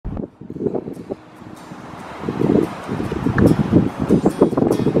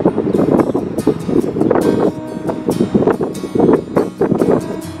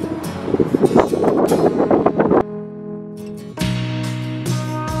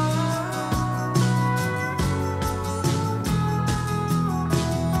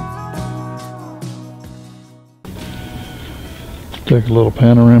Take a little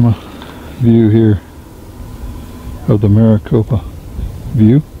panorama view here of the Maricopa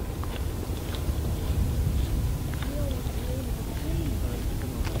view.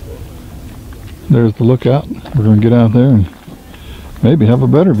 There's the lookout. We're going to get out there and maybe have a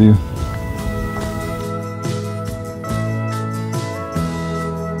better view.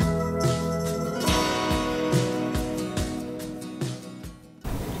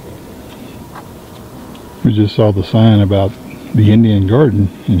 We just saw the sign about the Indian Garden,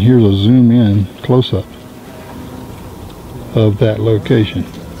 and here's a zoom in close-up of that location.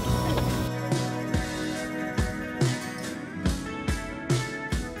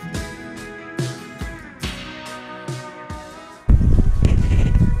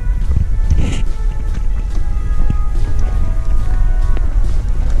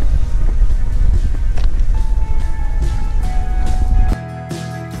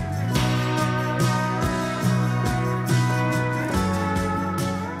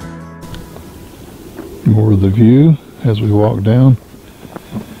 More of the view as we walk down.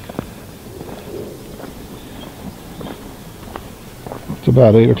 It's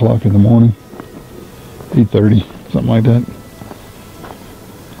about 8 o'clock in the morning, 8:30, something like that.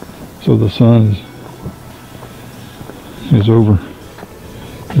 So the sun is over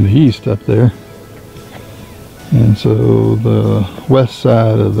in the east up there, and so the west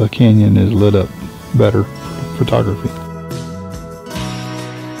side of the canyon is lit up better for photography.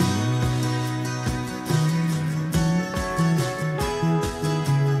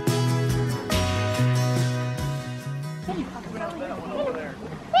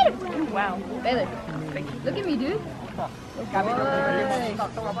 Wow, Bailey, look at me, dude.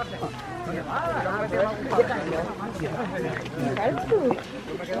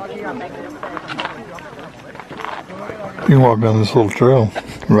 You can walk down this little trail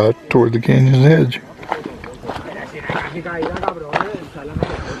right toward the canyon's edge.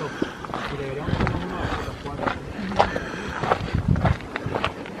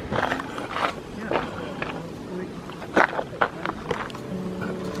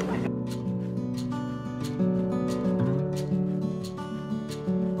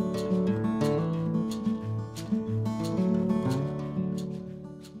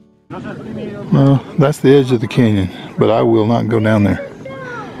 Well, that's the edge of the canyon, but I will not go down there.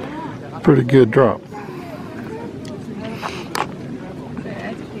 Pretty good drop.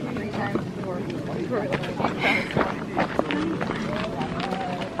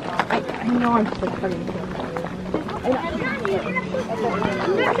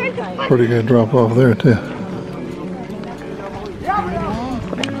 Pretty good drop off there too.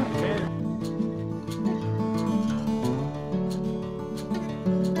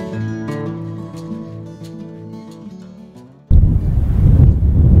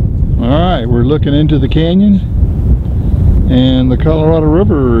 Alright, we're looking into the canyon, and the Colorado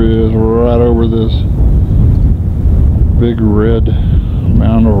River is right over this big red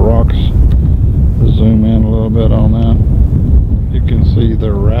mound of rocks. Let's zoom in a little bit on that. You can see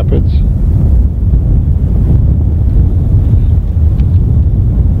the rapids.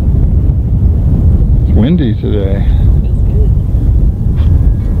 It's windy today.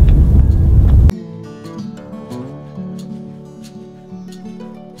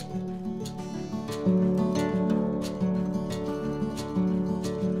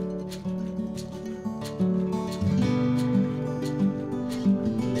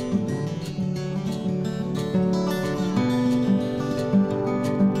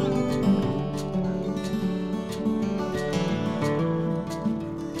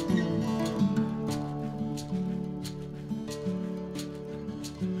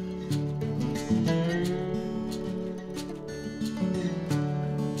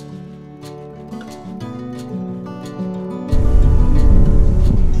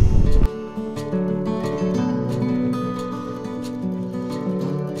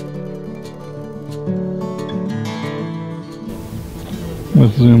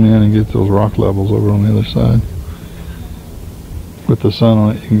 Let's zoom in and get those rock levels over on the other side. With the sun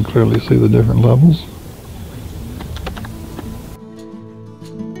on it, you can clearly see the different levels.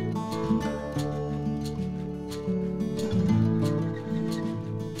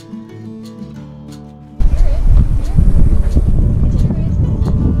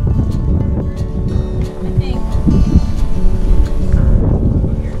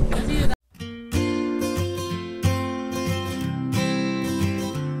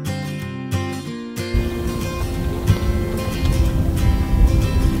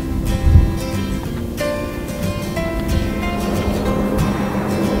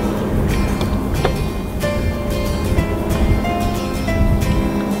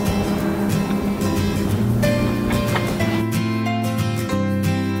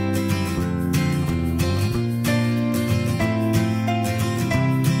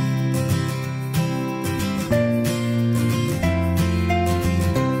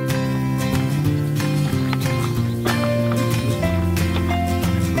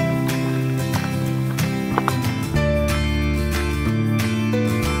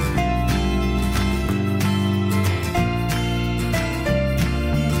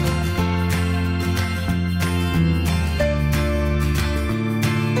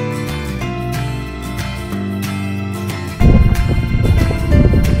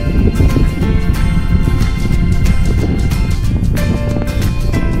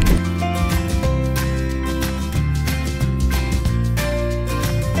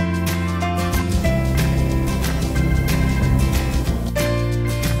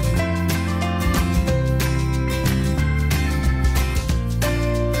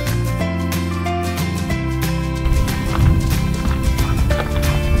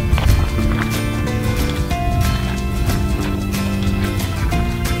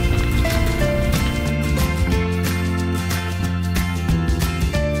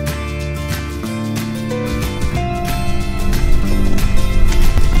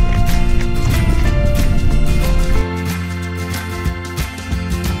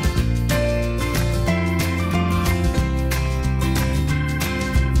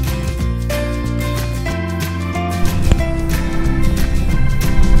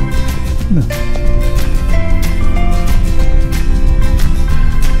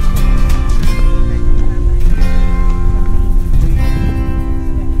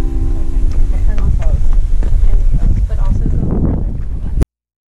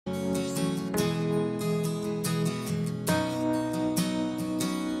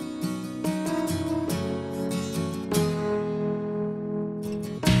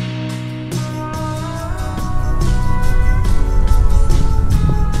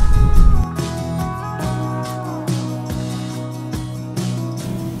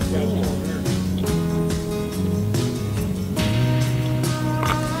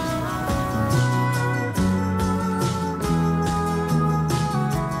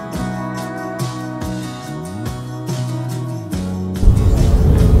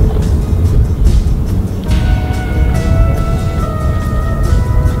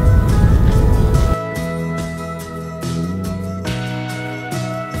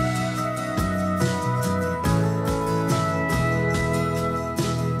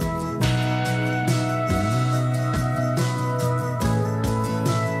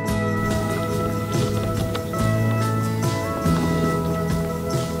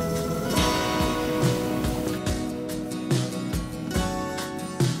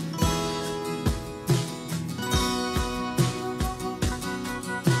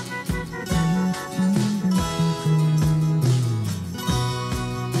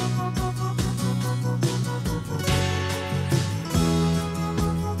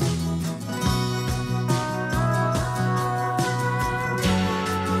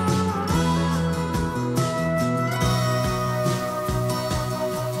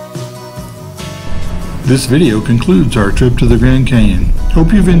 This video concludes our trip to the Grand Canyon.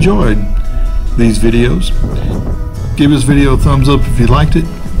 Hope you've enjoyed these videos. Give this video a thumbs up if you liked it.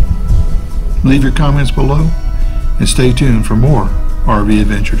 Leave your comments below and stay tuned for more RV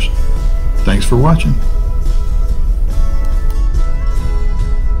adventures. Thanks for watching.